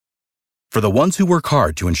For the ones who work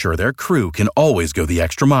hard to ensure their crew can always go the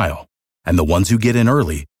extra mile, and the ones who get in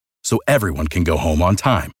early so everyone can go home on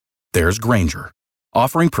time, there's Grainger,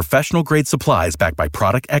 offering professional-grade supplies backed by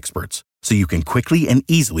product experts so you can quickly and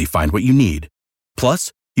easily find what you need.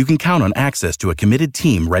 Plus, you can count on access to a committed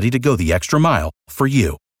team ready to go the extra mile for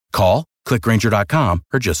you. Call, click Grainger.com,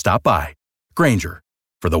 or just stop by. Grainger,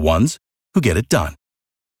 for the ones who get it done.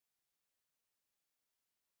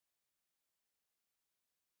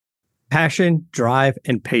 Passion, drive,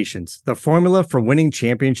 and patience. The formula for winning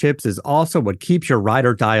championships is also what keeps your ride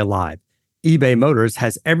or die alive. eBay Motors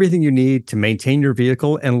has everything you need to maintain your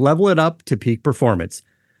vehicle and level it up to peak performance.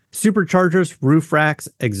 Superchargers, roof racks,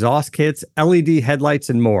 exhaust kits, LED headlights,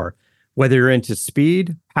 and more. Whether you're into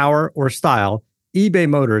speed, power, or style, eBay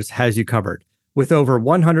Motors has you covered. With over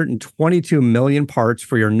 122 million parts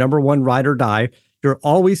for your number one ride or die, you'll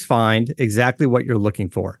always find exactly what you're looking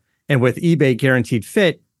for. And with eBay Guaranteed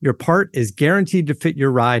Fit, your part is guaranteed to fit your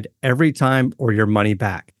ride every time or your money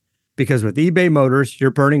back. Because with eBay Motors, you're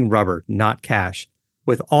burning rubber, not cash.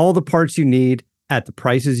 With all the parts you need at the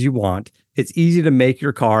prices you want, it's easy to make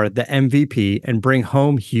your car the MVP and bring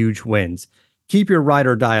home huge wins. Keep your ride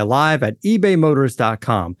or die alive at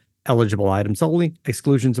ebaymotors.com. Eligible items only.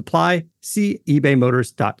 Exclusions apply. See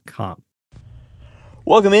ebaymotors.com.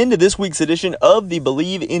 Welcome into this week's edition of the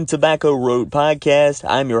Believe in Tobacco Road podcast.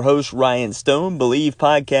 I'm your host, Ryan Stone. Believe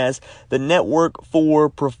Podcast, the network for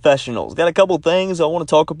professionals. Got a couple things I want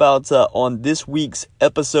to talk about on this week's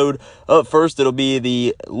episode. Up first, it'll be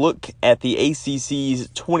the look at the ACC's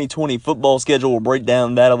 2020 football schedule. We'll break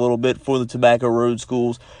down that a little bit for the Tobacco Road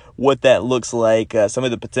schools, what that looks like, some of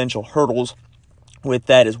the potential hurdles with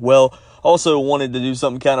that as well. Also wanted to do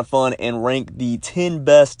something kind of fun and rank the 10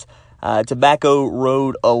 best Tobacco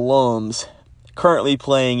Road alums currently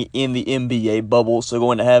playing in the NBA bubble, so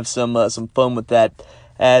going to have some fun with that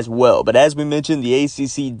as well. But as we mentioned, the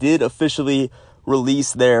ACC did officially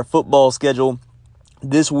release their football schedule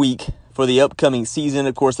this week for the upcoming season.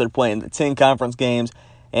 Of course, they're playing the 10 conference games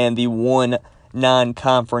and the 1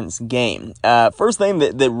 non-conference game. First thing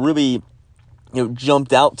that really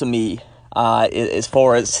jumped out to me as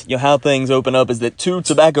far as how things open up is that 2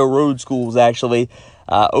 Tobacco Road schools actually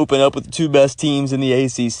open up with the 2 best teams in the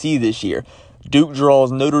ACC this year. Duke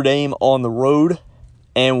draws Notre Dame on the road,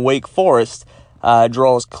 and Wake Forest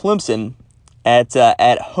draws Clemson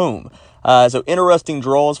at home. So interesting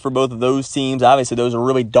draws for both of those teams. Obviously, those are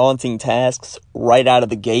really daunting tasks right out of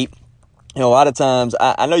the gate. A lot of times,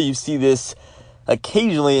 I know you see this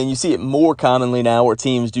occasionally, and you see it more commonly now where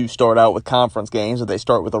teams do start out with conference games, or they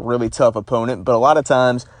start with a really tough opponent. But a lot of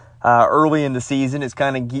times, early in the season, it's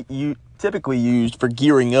kind of typically used for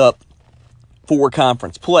gearing up for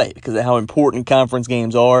conference play because of how important conference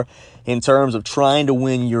games are in terms of trying to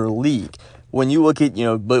win your league. When you look at,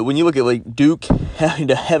 like Duke having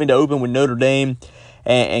to open with Notre Dame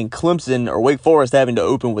and Clemson, or Wake Forest having to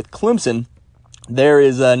open with Clemson, there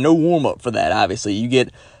is no warm up for that. Obviously, you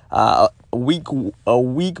get a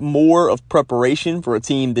week more of preparation for a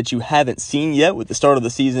team that you haven't seen yet, with the start of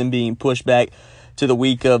the season being pushed back to the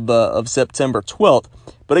week of September 12th.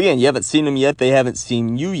 But again, you haven't seen them yet. They haven't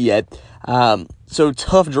seen you yet. So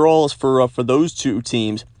tough draws for those 2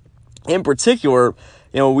 teams. In particular,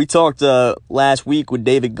 we talked last week with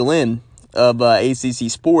David Glenn of ACC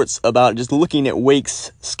Sports about just looking at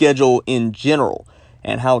Wake's schedule in general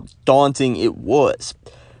and how daunting it was.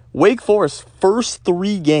 Wake Forest's first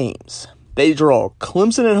 3 games, they draw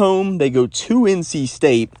Clemson at home, they go to NC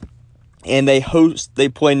State, and they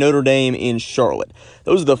play Notre Dame in Charlotte.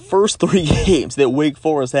 Those are the first 3 games that Wake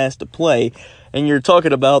Forest has to play, and you're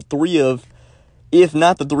talking about 3 of, if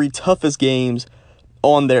not the 3 toughest games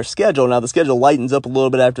on their schedule. Now, the schedule lightens up a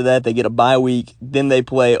little bit after that. They get a bye week, then they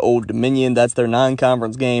play Old Dominion. That's their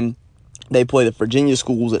non-conference game. They play the Virginia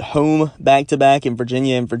schools at home back-to-back in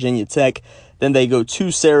Virginia and Virginia Tech. Then they go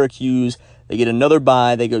to Syracuse. They get another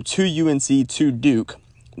bye. They go to UNC, to Duke.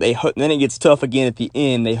 Then it gets tough again at the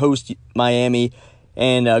end. They host Miami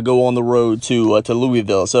and go on the road to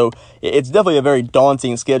Louisville. So it's definitely a very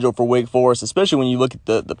daunting schedule for Wake Forest, especially when you look at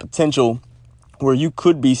the potential where you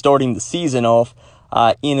could be starting the season off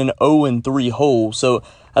in an 0-3 hole. So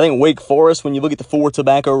I think Wake Forest, when you look at the 4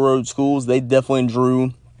 Tobacco Road schools, they definitely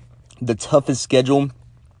drew the toughest schedule,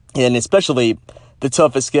 and especially the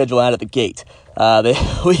toughest schedule out of the gate.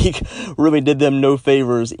 The league really did them no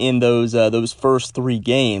favors in those first 3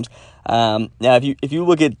 games. Now, if you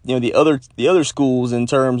look at the other schools in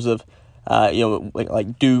terms of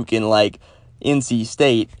like Duke and like NC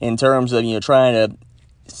State, in terms of trying to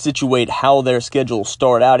situate how their schedules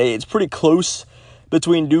start out, it's pretty close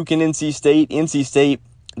between Duke and NC State. NC State,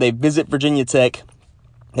 they visit Virginia Tech,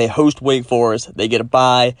 they host Wake Forest, they get a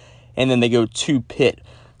bye, and then they go to Pitt.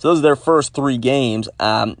 So those are their first 3 games.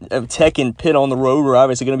 Tech and Pitt on the road are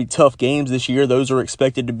obviously going to be tough games this year. Those are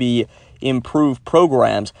expected to be improved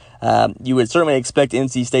programs. You would certainly expect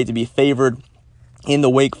NC State to be favored in the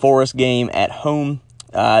Wake Forest game at home.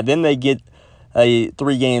 Then they get a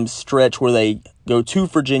 3-game stretch where they go to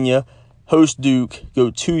Virginia, host Duke, go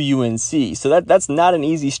to UNC. So that's not an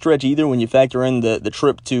easy stretch either when you factor in the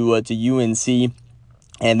trip to UNC.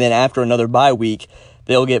 And then after another bye week,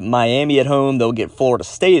 they'll get Miami at home, they'll get Florida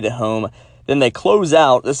State at home. Then they close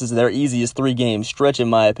out, this is their easiest 3-game stretch in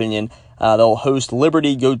my opinion. They'll host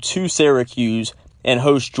Liberty, go to Syracuse, and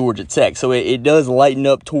host Georgia Tech. So it does lighten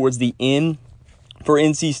up towards the end for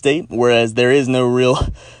NC State, whereas there is no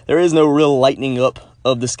real lightening up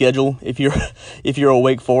of the schedule if you're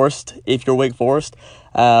Wake Forest.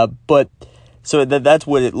 But so that's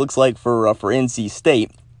what it looks like for NC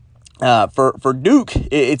State. For Duke,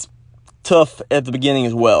 it's tough at the beginning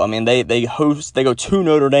as well. I mean, they go to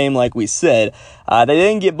Notre Dame, like we said. They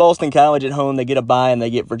didn't get Boston College at home. They get a bye, and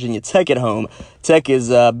they get Virginia Tech at home. Tech has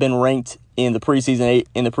been ranked in the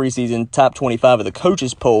preseason top 25 of the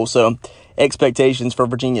coaches poll. So expectations for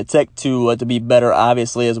Virginia Tech to be better,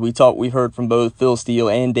 obviously, as we've heard from both Phil Steele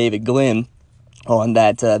and David Glenn on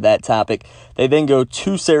that topic. They then go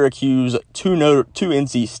to Syracuse, to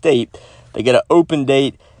NC State. They get an open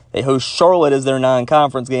date. They host Charlotte as their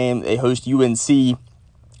non-conference game. They host UNC.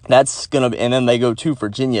 And then they go to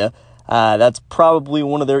Virginia. That's probably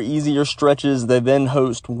one of their easier stretches. They then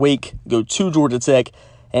host Wake, go to Georgia Tech,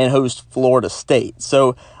 and host Florida State.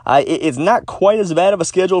 So it's not quite as bad of a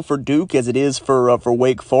schedule for Duke as it is for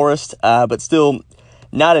Wake Forest, but still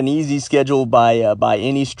not an easy schedule by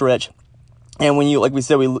any stretch. And when you look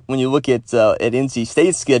at NC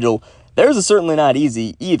State's schedule, theirs is certainly not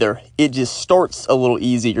easy either. It just starts a little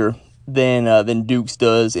easier than Duke's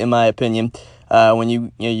does, in my opinion. When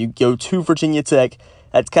you go to Virginia Tech,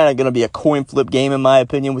 that's kind of going to be a coin flip game, in my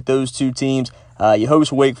opinion, with those two teams. You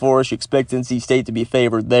host Wake Forest, you expect NC State to be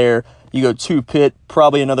favored there. You go to Pitt,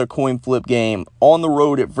 probably another coin flip game. On the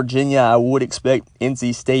road at Virginia, I would expect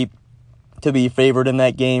NC State to be favored in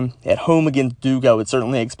that game. At home against Duke, I would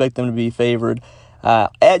certainly expect them to be favored.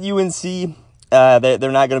 At UNC,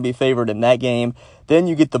 they're not going to be favored in that game. Then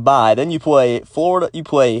you get the bye. Then you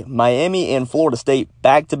play Miami and Florida State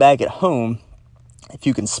back-to-back at home. If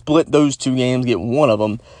you can split those 2 games, get one of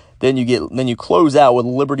them, then you close out with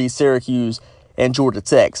Liberty, Syracuse, and Georgia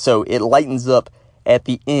Tech. So it lightens up at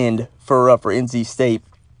the end for NC State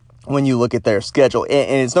when you look at their schedule.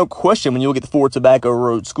 And it's no question when you look at the 4 Tobacco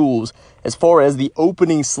Road schools, as far as the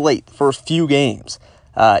opening slate, the first few games,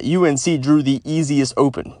 UNC drew the easiest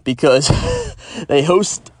open because they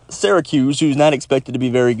host Syracuse, who's not expected to be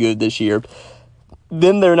very good this year.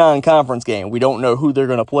 Then their non-conference game. We don't know who they're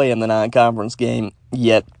going to play in the non-conference game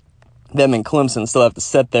yet. Them and Clemson still have to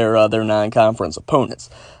set their non-conference opponents.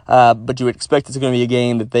 But you would expect it's going to be a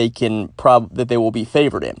game that that they will be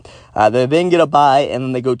favored in. They then get a bye, and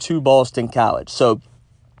then they go to Boston College. So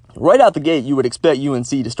right out the gate, you would expect UNC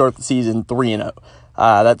to start the season 3-0.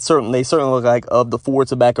 They certainly look like, of the 4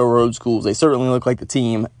 Tobacco Road schools, they certainly look like the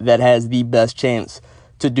team that has the best chance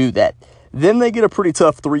to do that. Then they get a pretty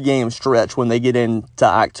tough 3-game stretch when they get into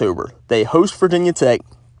October. They host Virginia Tech,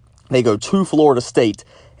 they go to Florida State,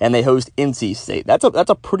 and they host NC State. That's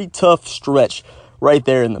a pretty tough stretch right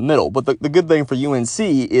there in the middle. But the good thing for UNC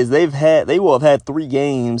is they will have had 3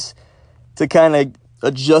 games to kind of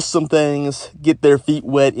adjust some things, get their feet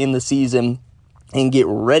wet in the season, and get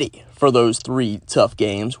ready for those 3 tough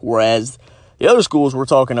games. Whereas the other schools we're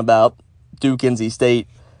talking about, Duke, NC State,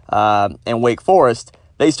 and Wake Forest,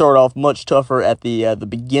 they start off much tougher at the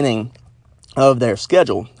beginning of their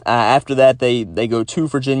schedule. After that, they go to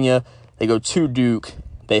Virginia, they go to Duke,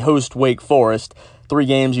 they host Wake Forest. 3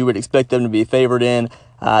 games you would expect them to be favored in.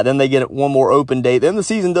 Then they get one more open date. Then the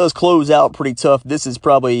season does close out pretty tough. This is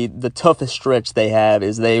probably the toughest stretch they have,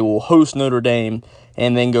 is they will host Notre Dame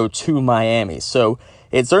and then go to Miami. So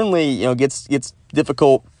it certainly gets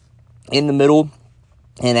difficult in the middle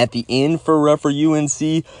and at the end for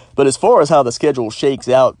UNC. But as far as how the schedule shakes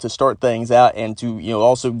out to start things out and to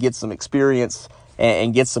also get some experience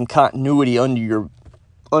and get some continuity under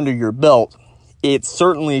your belt, it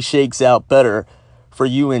certainly shakes out better for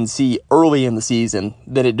UNC early in the season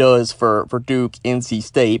than it does for Duke, NC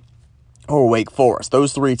State, or Wake Forest.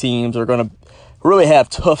 Those 3 teams are going to really have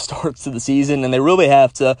tough starts to the season, and they really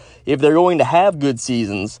have to, if they're going to have good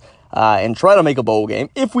seasons and try to make a bowl game,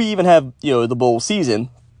 if we even have the bowl season.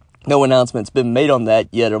 No announcement's been made on that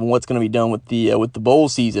yet on what's going to be done with the bowl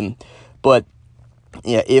season, but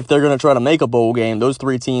yeah, if they're going to try to make a bowl game, those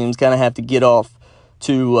 3 teams kind of have to get off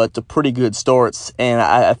to pretty good starts. And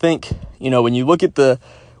I think, when you look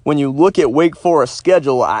at Wake Forest's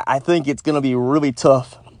schedule, I think it's going to be really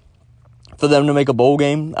tough for them to make a bowl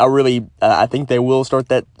game. I think they will start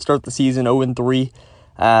the season 0-3.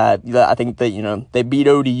 I think that, they beat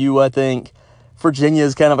ODU, I think. Virginia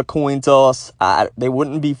is kind of a coin toss. They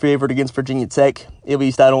wouldn't be favored against Virginia Tech, at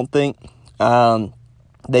least I don't think.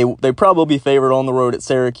 They probably be favored on the road at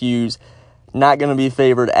Syracuse. Not going to be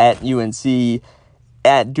favored at UNC.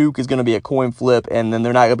 At Duke is going to be a coin flip, and then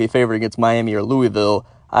they're not going to be favored against Miami or Louisville,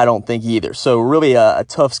 I don't think either. So really a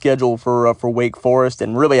tough schedule for Wake Forest,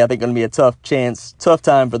 and really I think going to be a tough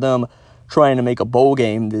time for them trying to make a bowl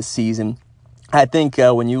game this season. I think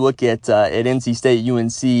when you look at NC State,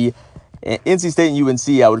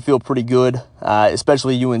 UNC, I would feel pretty good,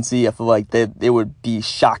 especially UNC. I feel like that it would be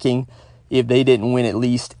shocking if they didn't win at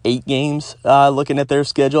least 8 games. Looking at their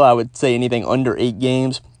schedule, I would say anything under 8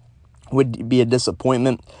 games would be a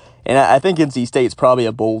disappointment. And I think NC State's probably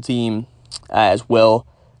a bowl team as well.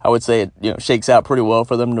 I would say it shakes out pretty well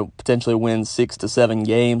for them to potentially win 6 to 7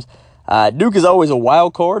 games. Duke is always a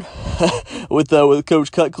wild card with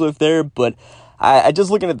Coach Cutcliffe there, but I just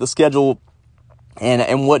looking at the schedule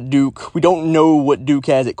and what Duke, we don't know what Duke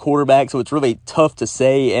has at quarterback, so it's really tough to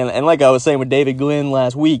say. And like I was saying with David Glenn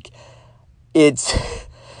last week, it's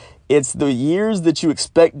the years that you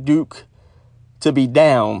expect Duke to be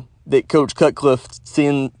down that Coach Cutcliffe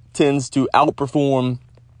tends to outperform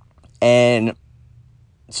and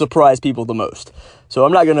surprise people the most. So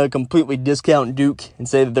I'm not going to completely discount Duke and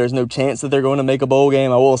say that there's no chance that they're going to make a bowl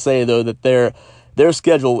game. I will say, though, that their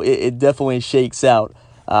schedule, it definitely shakes out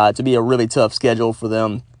to be a really tough schedule for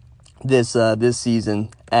them this season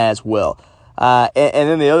as well. And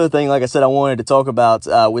then the other thing, like I said, I wanted to talk about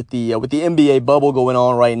with the NBA bubble going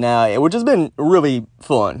on right now, which has been really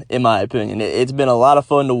fun, in my opinion. It's been a lot of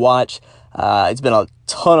fun to watch. It's been a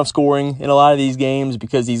ton of scoring in a lot of these games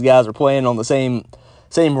because these guys are playing on the same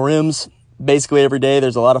rims basically every day.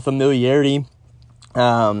 There's a lot of familiarity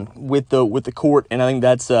with the court, and I think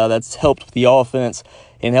that's helped with the offense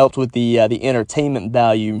and helped with the entertainment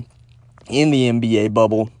value in the NBA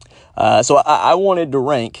bubble. So I wanted to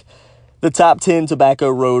rank the top 10 Tobacco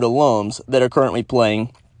Road alums that are currently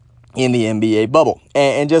playing in the NBA bubble.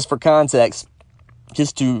 And just for context,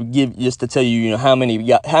 just to tell you, how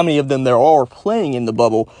many of them there are playing in the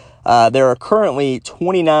bubble, there are currently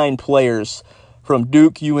 29 players from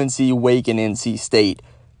Duke, UNC, Wake, and NC State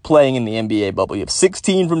playing in the NBA bubble. You have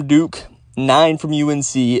 16 from Duke, 9 from UNC,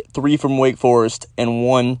 3 from Wake Forest, and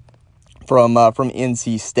 1 from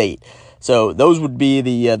NC State. So those would be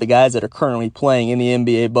the guys that are currently playing in the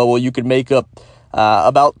NBA bubble. You could make up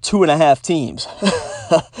about 2.5 teams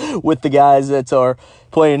with the guys that are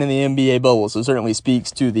playing in the NBA bubble. So it certainly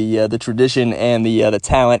speaks to the tradition and the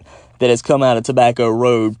talent that has come out of Tobacco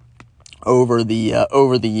Road over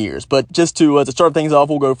the years. But just to start things off,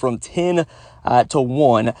 we'll go from 10 to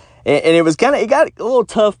 1, and it got a little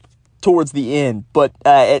tough towards the end. But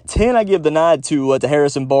at 10, I give the nod to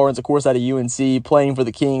Harrison Barnes, of course, out of UNC, playing for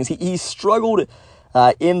the Kings. He struggled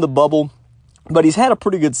in the bubble, but he's had a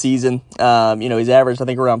pretty good season. He's averaged, I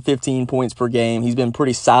think, around 15 points per game. He's been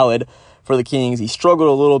pretty solid for the Kings. He struggled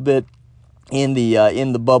a little bit in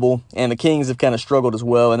the bubble, and the Kings have kind of struggled as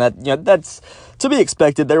well, and that's to be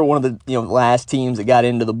expected. They were one of the last teams that got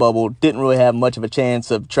into the bubble. Didn't really have much of a chance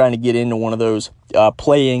of trying to get into one of those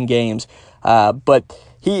play-in games, but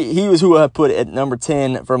he was who I put at number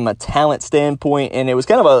 10 from a talent standpoint, and it was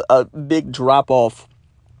kind of a big drop-off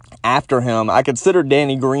after him. I consider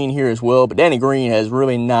Danny Green here as well, but Danny Green has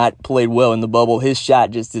really not played well in the bubble. His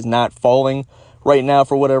shot just is not falling right now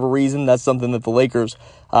for whatever reason. That's something that the Lakers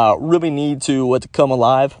really need to come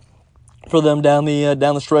alive for them down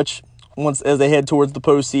the stretch as they head towards the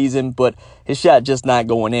postseason. But his shot just not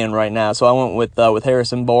going in right now. So I went with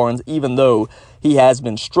Harrison Barnes, even though he has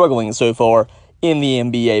been struggling so far in the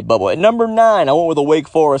NBA bubble. At number 9, I went with a Wake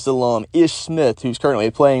Forest alum, Ish Smith, who's currently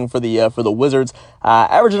playing for the Wizards,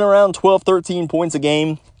 averaging around 12, 13 points a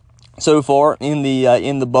game so far in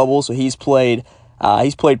the bubble. So he's played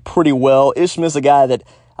pretty well. Ish Smith's a guy that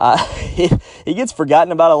he gets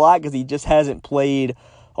forgotten about a lot because he just hasn't played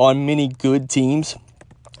on many good teams.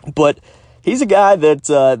 But he's a guy that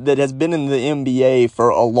has been in the NBA for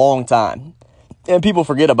a long time, and people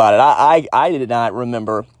forget about it. I did not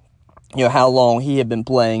remember how long he had been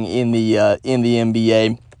playing in the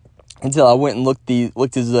NBA until I went and looked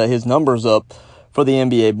his numbers up for the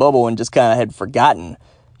NBA bubble, and just kind of had forgotten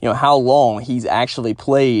how long he's actually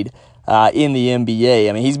played in the NBA.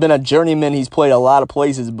 I mean, he's been a journeyman. He's played a lot of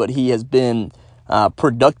places, but he has been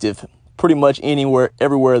productive pretty much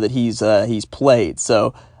everywhere that he's played.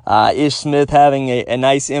 So Ish Smith having a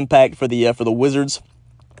nice impact for the Wizards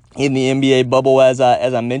in the NBA bubble, as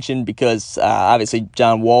I mentioned, because obviously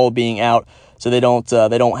John Wall being out, so they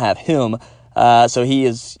don't have him. So he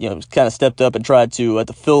is kind of stepped up and tried to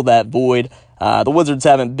fill that void. The Wizards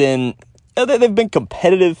haven't been. They've been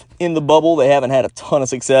competitive in the bubble. They haven't had a ton of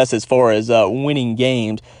success as far as winning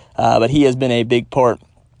games, but he has been a big part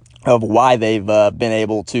of why they've been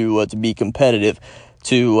able to be competitive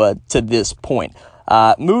to this point.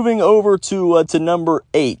 Moving over to number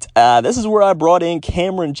 8. This is where I brought in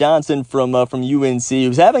Cameron Johnson from UNC,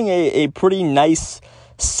 who's having a pretty nice,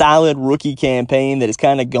 solid rookie campaign that has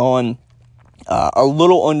kind of gone a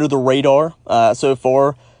little under the radar so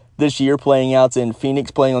far this year, playing out in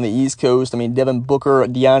Phoenix, playing on the East Coast. I mean, Devin Booker,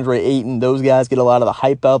 DeAndre Ayton, those guys get a lot of the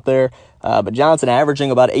hype out there. But Johnson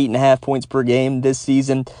averaging about 8.5 points per game this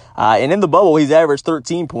season. And in the bubble, he's averaged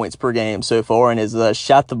 13 points per game so far and has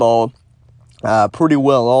shot the ball pretty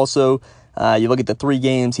well also. You look at the 3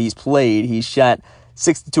 games he's played, he's shot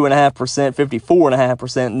 62.5%,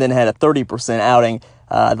 54.5%, and then had a 30% outing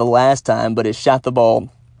the last time, but has shot the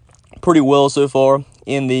ball pretty well so far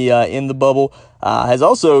in the bubble. Has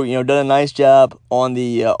also done a nice job on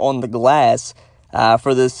the glass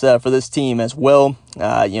for this team as well.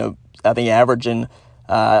 I think averaging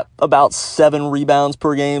about 7 rebounds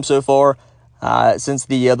per game so far since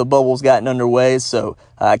the bubble's gotten underway. So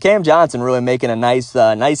Cam Johnson really making a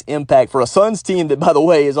nice impact for a Suns team that, by the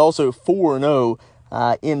way, is also 4-0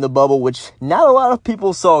 in the bubble, which not a lot of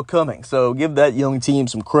people saw coming. So give that young team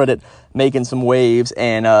some credit, making some waves,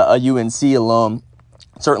 and a UNC alum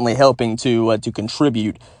certainly helping to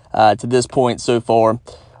contribute to this point so far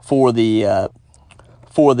for the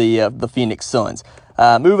Phoenix Suns.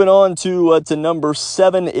 Moving on to number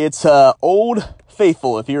 7, it's Old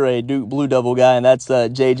Faithful if you're a Duke Blue Devil guy, and that's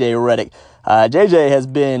JJ Redick. JJ has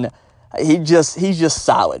been he's just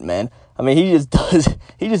solid, man. I mean, he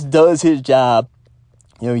just does his job,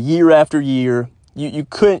 year after year. You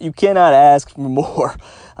cannot ask for more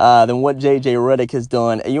than what JJ Redick has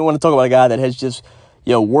done. And you want to talk about a guy that has just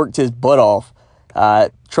worked his butt off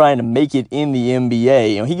trying to make it in the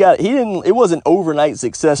NBA. It wasn't overnight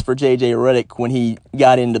success for JJ Redick when he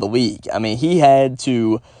got into the league. I mean, he had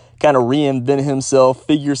to kind of reinvent himself,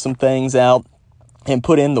 figure some things out, and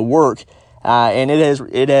put in the work. And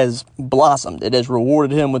it has blossomed. It has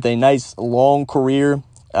rewarded him with a nice long career.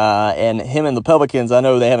 And him and the Pelicans, I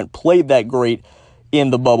know they haven't played that great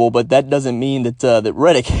in the bubble, but that doesn't mean that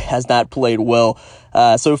Redick has not played well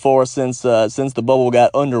so far since the bubble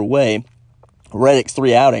got underway. Redick's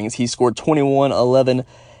 3 outings, he scored 21, 11,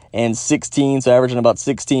 and 16, so averaging about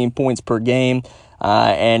 16 points per game.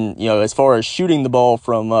 And as far as shooting the ball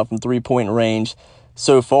from 3-point range,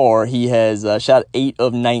 so far he has shot 8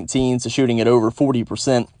 of 19, so shooting at over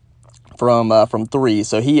 40% from 3.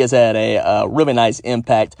 So he has had a really nice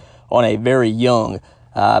impact on a very young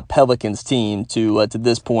Pelicans team to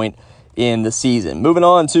this point in the season. Moving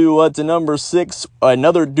on to number 6,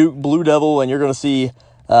 another Duke Blue Devil, and you're going to see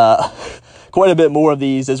quite a bit more of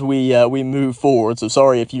these as we move forward. So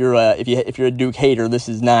sorry if you're a Duke hater, this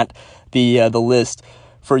is not the list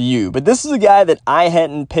for you. But this is a guy that I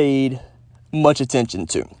hadn't paid much attention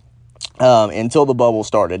to until the bubble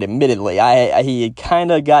started. Admittedly, he had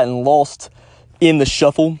kind of gotten lost in the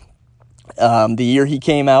shuffle the year he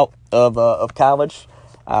came out of college.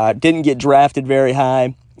 Didn't get drafted very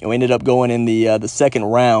high. Ended up going in the second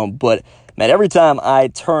round. But man, every time I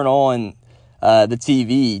turn on the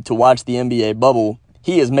TV to watch the NBA bubble,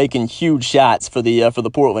 he is making huge shots for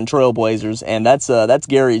the Portland Trail Blazers, and that's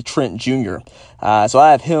Gary Trent Jr. So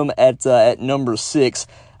I have him at number 6.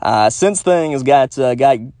 Since things got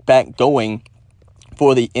back going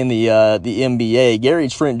in the NBA, Gary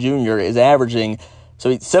Trent Jr. is averaging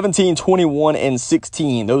 17, 21, and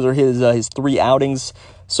 16. Those are his 3 outings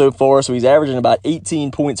so far. So he's averaging about 18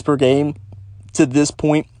 points per game to this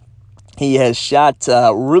point. He has shot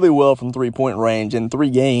really well from 3-point range. In 3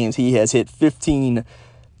 games, he has hit 15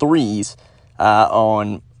 threes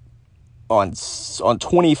on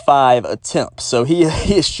 25 attempts. So he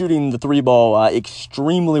is shooting the 3 ball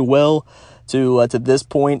extremely well to this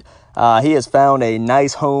point. He has found a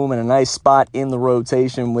nice home and a nice spot in the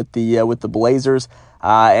rotation with the Blazers.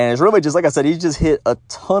 And it's really just, like I said, he's just hit a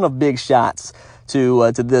ton of big shots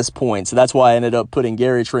to this point. So that's why I ended up putting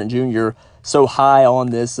Gary Trent Jr. so high on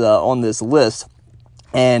this list.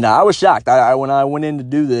 And I was shocked. When I went in to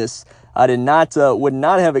do this, I would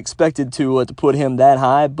not have expected to put him that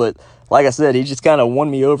high. But like I said, he just kind of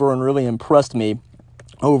won me over and really impressed me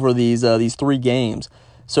over these 3 games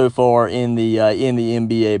so far in the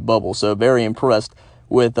NBA bubble. So very impressed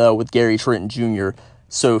with Gary Trent Jr.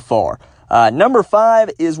 so far. Number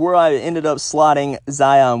 5 is where I ended up slotting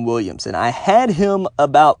Zion Williamson. I had him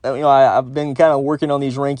about, I've been kind of working on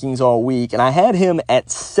these rankings all week, and I had him at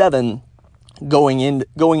 7 going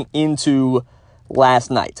into last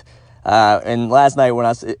night. And last night, when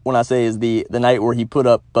I say is the night where he put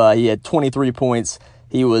up, he had 23 points.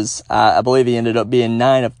 He was, I believe he ended up being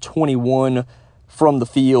 9 of 21 from the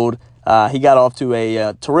field. He got off to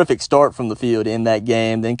a terrific start from the field in that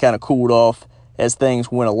game, then kind of cooled off as things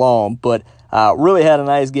went along, but really had a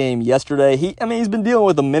nice game yesterday. He's been dealing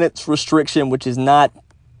with a minutes restriction, which is not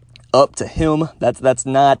up to him. That's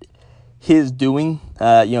not his doing.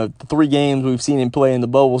 The 3 games we've seen him play in the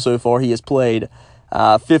bubble so far, he has played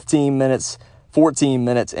 15 minutes, 14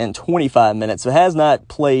 minutes, and 25 minutes. So has not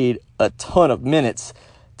played a ton of minutes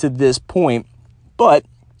to this point, but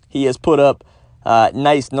he has put up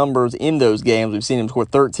nice numbers in those games. We've seen him score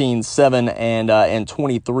 13, 7, and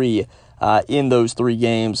 23 in those 3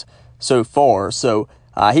 games so far. So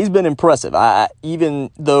he's been impressive. Even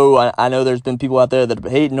though I know there's been people out there that have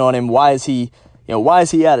been hating on him. Why is he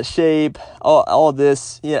out of shape? All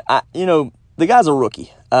this. Yeah, the guy's a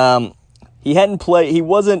rookie. He hadn't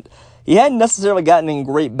necessarily gotten in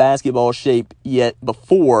great basketball shape yet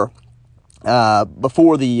before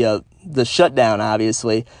the shutdown,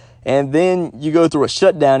 obviously. And then you go through a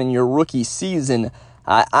shutdown in your rookie season.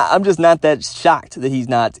 I'm just not that shocked that he's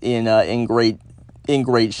not in great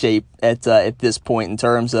shape at this point in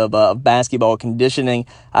terms of basketball conditioning.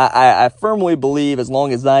 I firmly believe as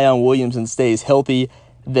long as Zion Williamson stays healthy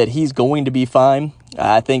that he's going to be fine.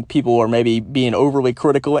 I think people are maybe being overly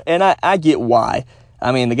critical, and I get why.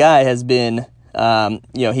 I mean, the guy has been,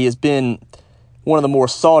 he has been one of the more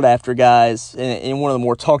sought after guys and one of the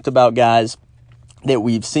more talked about guys that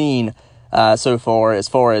we've seen so far as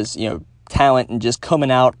talent and just coming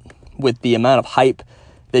out with the amount of hype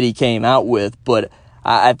that he came out with. But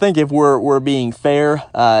I think if we're being fair,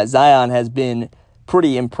 Zion has been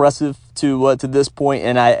pretty impressive to this point.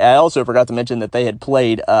 And I also forgot to mention that they had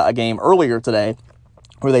played a game earlier today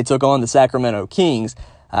where they took on the Sacramento Kings,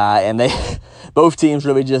 and they both teams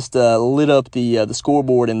really just lit up the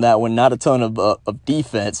scoreboard in that one. Not a ton of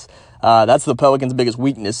defense. That's the Pelicans' biggest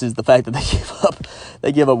weakness, is the fact that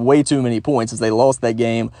they give up way too many points, as they lost that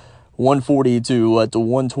game 140 to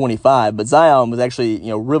 125. But Zion was actually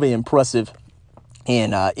really impressive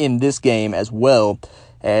in this game as well,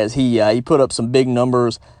 as he put up some big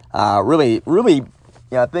numbers. Really,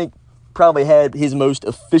 I think probably had his most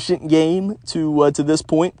efficient game to this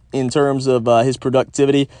point in terms of his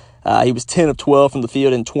productivity. He was 10 of 12 from the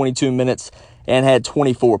field in 22 minutes and had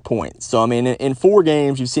 24 points. So, I mean, in 4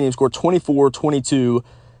 games, you've seen him score 24, 22,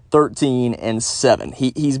 13, and 7.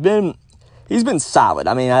 He's been solid.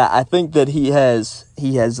 I mean, I think that he has,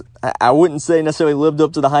 I wouldn't say necessarily lived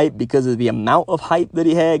up to the hype because of the amount of hype that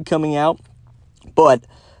he had coming out, but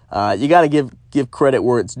you got to give credit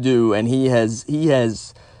where it's due, and he has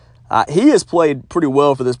played pretty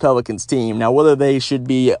well for this Pelicans team. Now, whether they should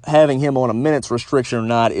be having him on a minutes restriction or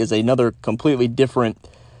not is another completely different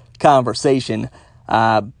conversation.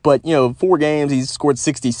 But 4 games, he's scored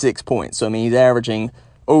 66 points. So, I mean, he's averaging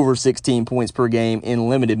over 16 points per game in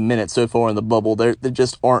limited minutes so far in the bubble. There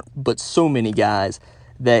just aren't but so many guys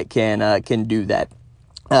that can do that.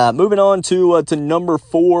 Moving on to number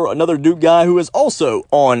 4, another Duke guy who is also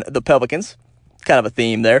on the Pelicans. Kind of a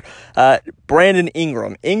theme there. Brandon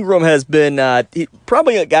Ingram. Ingram has been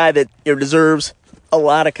probably a guy that deserves a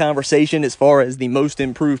lot of conversation as far as the most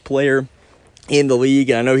improved player in the league.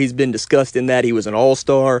 And I know he's been discussed in that he was an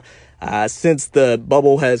all-star. Since the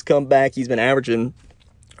bubble has come back, he's been averaging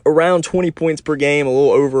around 20 points per game, a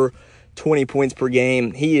little over 20 points per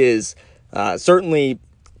game. He is certainly,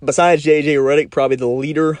 besides J.J. Redick, probably the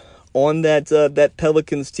leader on that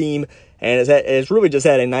Pelicans team, and has really just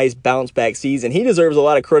had a nice bounce-back season. He deserves a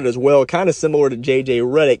lot of credit as well, kind of similar to J.J.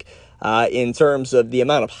 Redick in terms of the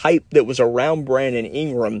amount of hype that was around Brandon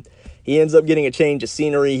Ingram. He ends up getting a change of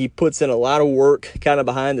scenery. He puts in a lot of work kind of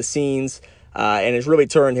behind the scenes and has really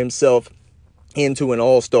turned himself into an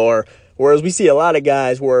all-star, whereas we see a lot of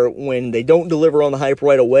guys where when they don't deliver on the hype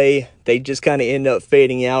right away, they just kind of end up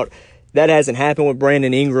fading out. That hasn't happened with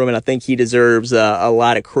Brandon Ingram, and I think he deserves a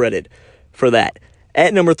lot of credit for that.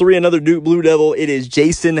 At number 3, another Duke Blue Devil, it is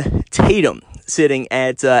Jason Tatum sitting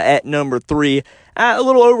at number 3. A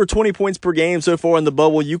little over 20 points per game so far in the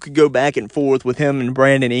bubble. You could go back and forth with him and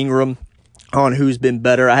Brandon Ingram on who's been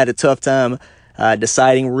better. I had a tough time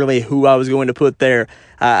deciding really who I was going to put there.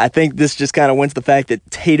 I think this just kind of went to the fact that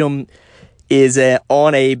Tatum is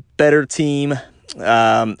on a better team.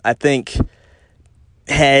 I think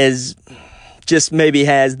has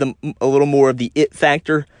a little more of the it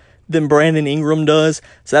factor than Brandon Ingram does.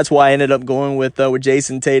 So that's why I ended up going with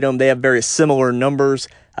Jason Tatum. They have very similar numbers.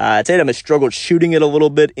 Tatum has struggled shooting it a little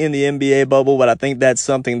bit in the NBA bubble, but I think that's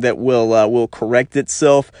something that will correct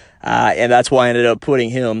itself. And that's why I ended up putting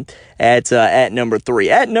him at number 3.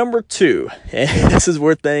 At number 2, and this is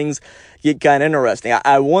where things get kind of interesting.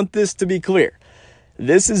 I want this to be clear.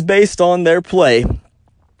 This is based on their play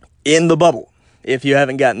in the bubble, if you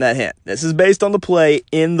haven't gotten that hint. This is based on the play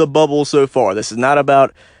in the bubble so far. This is not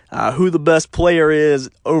about who the best player is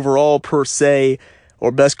overall per se,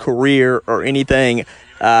 or best career, or anything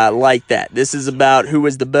like that. This is about who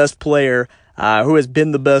is the best player, who has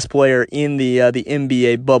been the best player in the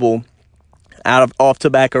NBA bubble off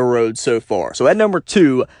Tobacco Road so far. So at number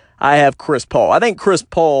 2, I have Chris Paul. I think Chris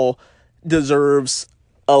Paul deserves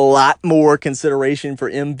a lot more consideration for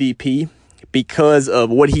MVP because of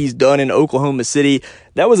what he's done in Oklahoma City.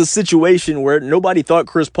 That was a situation where nobody thought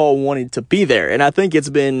Chris Paul wanted to be there. And I think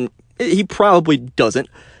he probably doesn't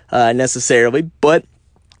necessarily, but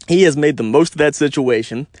he has made the most of that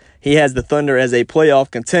situation. He has the Thunder as a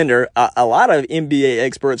playoff contender. A lot of NBA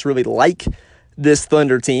experts really like this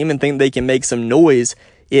Thunder team and think they can make some noise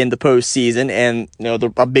in the postseason. And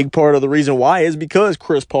a big part of the reason why is because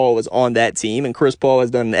Chris Paul was on that team, and Chris Paul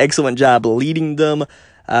has done an excellent job leading them.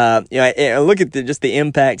 And look at just the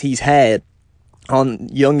impact he's had on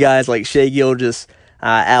young guys like Shai Gilgeous,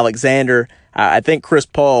 Alexander. I think Chris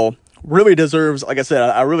Paul really deserves, like I said,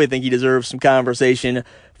 I really think he deserves some conversation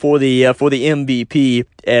for the MVP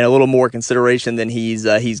and a little more consideration than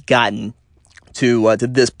he's gotten to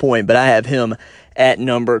this point. But I have him at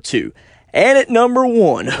number 2. And at number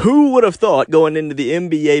 1, who would have thought going into the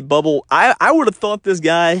NBA bubble? I would have thought this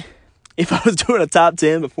guy, if I was doing a top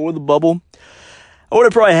 10 before the bubble, I would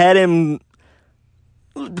have probably had him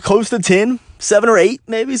close to 10, 7 or 8,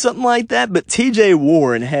 maybe something like that. But TJ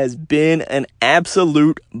Warren has been an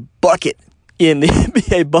absolute bucket in the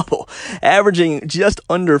NBA bubble, averaging just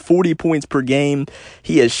under 40 points per game.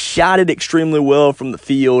 He has shot it extremely well from the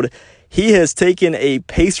field. He has taken a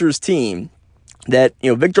Pacers team that,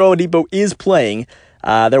 Victor Oladipo is playing.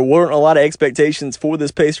 There weren't a lot of expectations for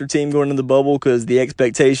this Pacer team going into the bubble because the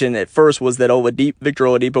expectation at first was that Victor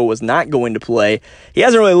Oladipo was not going to play. He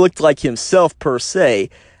hasn't really looked like himself per se,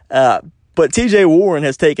 but TJ Warren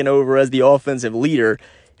has taken over as the offensive leader,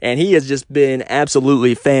 and he has just been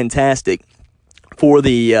absolutely fantastic for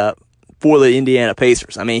the Indiana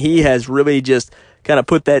Pacers. I mean, he has really just kind of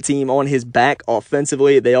put that team on his back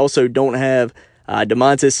offensively. They also don't have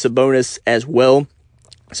Domantas Sabonis as well.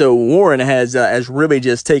 So Warren has really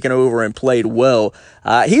just taken over and played well.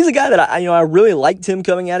 He's a guy that I really liked him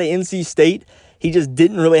coming out of NC State. He just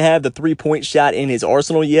didn't really have the 3-point shot in his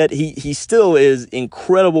arsenal yet. He still is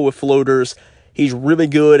incredible with floaters. He's really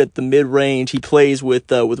good at the mid-range. He plays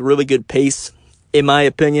with really good pace, in my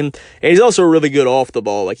opinion. And he's also really good off the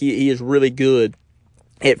ball. Like he is really good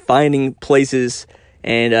at finding places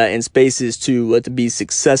and spaces to be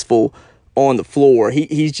successful on the floor.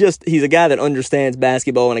 He's a guy that understands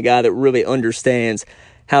basketball and a guy that really understands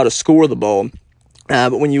how to score the ball.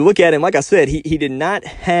 But when you look at him, like I said, he did not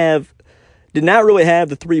really have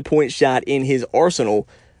the 3-point shot in his arsenal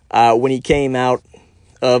when he came out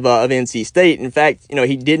of NC State. In fact,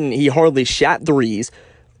 he hardly shot threes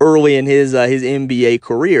early in his NBA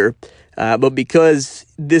career. But because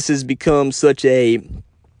this has become such a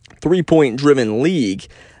 3-point driven league,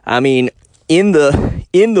 I mean, in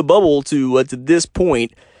the bubble to this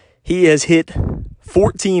point, he has hit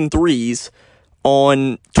 14 threes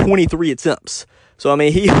on 23 attempts. So I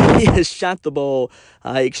mean, he has shot the ball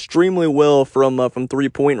extremely well from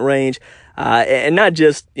 3-point range, and not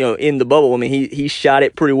just in the bubble. I mean, he shot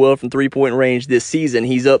it pretty well from 3-point range this season.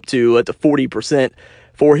 He's up to 40%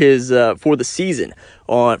 for the season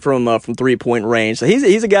from 3-point range. So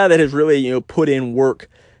he's a guy that has really put in work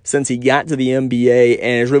since he got to the NBA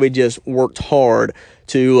and has really just worked hard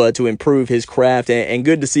to improve his craft, and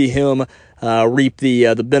good to see him reap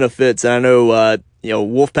the benefits. And I know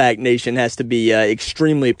Wolfpack Nation has to be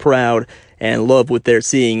extremely proud and love what they're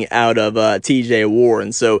seeing out of TJ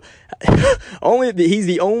Warren. So he's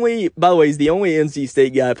the only NC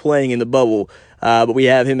State guy playing in the bubble, but we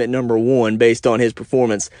have him at number 1 based on his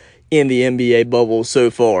performance in the NBA bubble so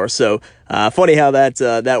far. So funny how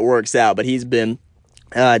that works out, but he's been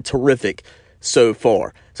terrific so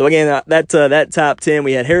far. So again, that top 10,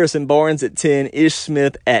 we had Harrison Barnes at 10, Ish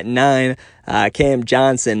Smith at 9, Cam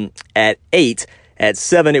Johnson at 8. At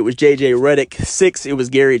 7, it was J.J. Redick. 6, it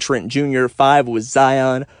was Gary Trent Jr. 5 was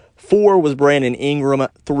Zion. 4 was Brandon Ingram.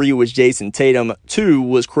 3 was Jason Tatum. 2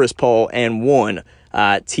 was Chris Paul. And 1,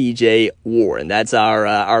 T.J. Warren. That's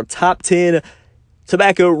our top 10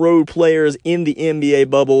 Tobacco Road players in the NBA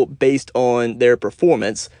bubble based on their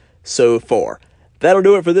performance so far. That'll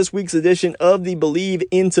do it for this week's edition of the Believe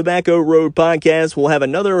in Tobacco Road podcast. We'll have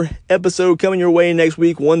another episode coming your way next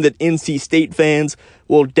week, one that NC State fans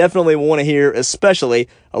will definitely want to hear, especially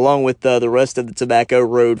along with the rest of the Tobacco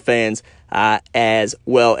Road fans as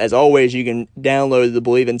well. As always, you can download the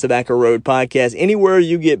Believe in Tobacco Road podcast anywhere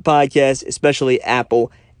you get podcasts, especially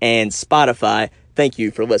Apple and Spotify. Thank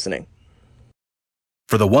you for listening.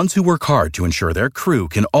 For the ones who work hard to ensure their crew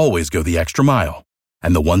can always go the extra mile,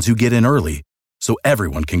 and the ones who get in early so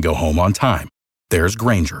everyone can go home on time, there's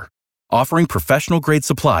Grainger, offering professional-grade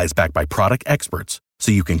supplies backed by product experts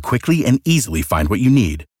so you can quickly and easily find what you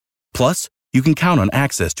need. Plus, you can count on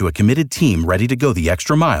access to a committed team ready to go the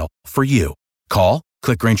extra mile for you. Call,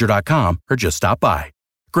 click Grainger.com, or just stop by.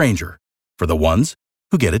 Grainger, for the ones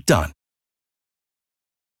who get it done.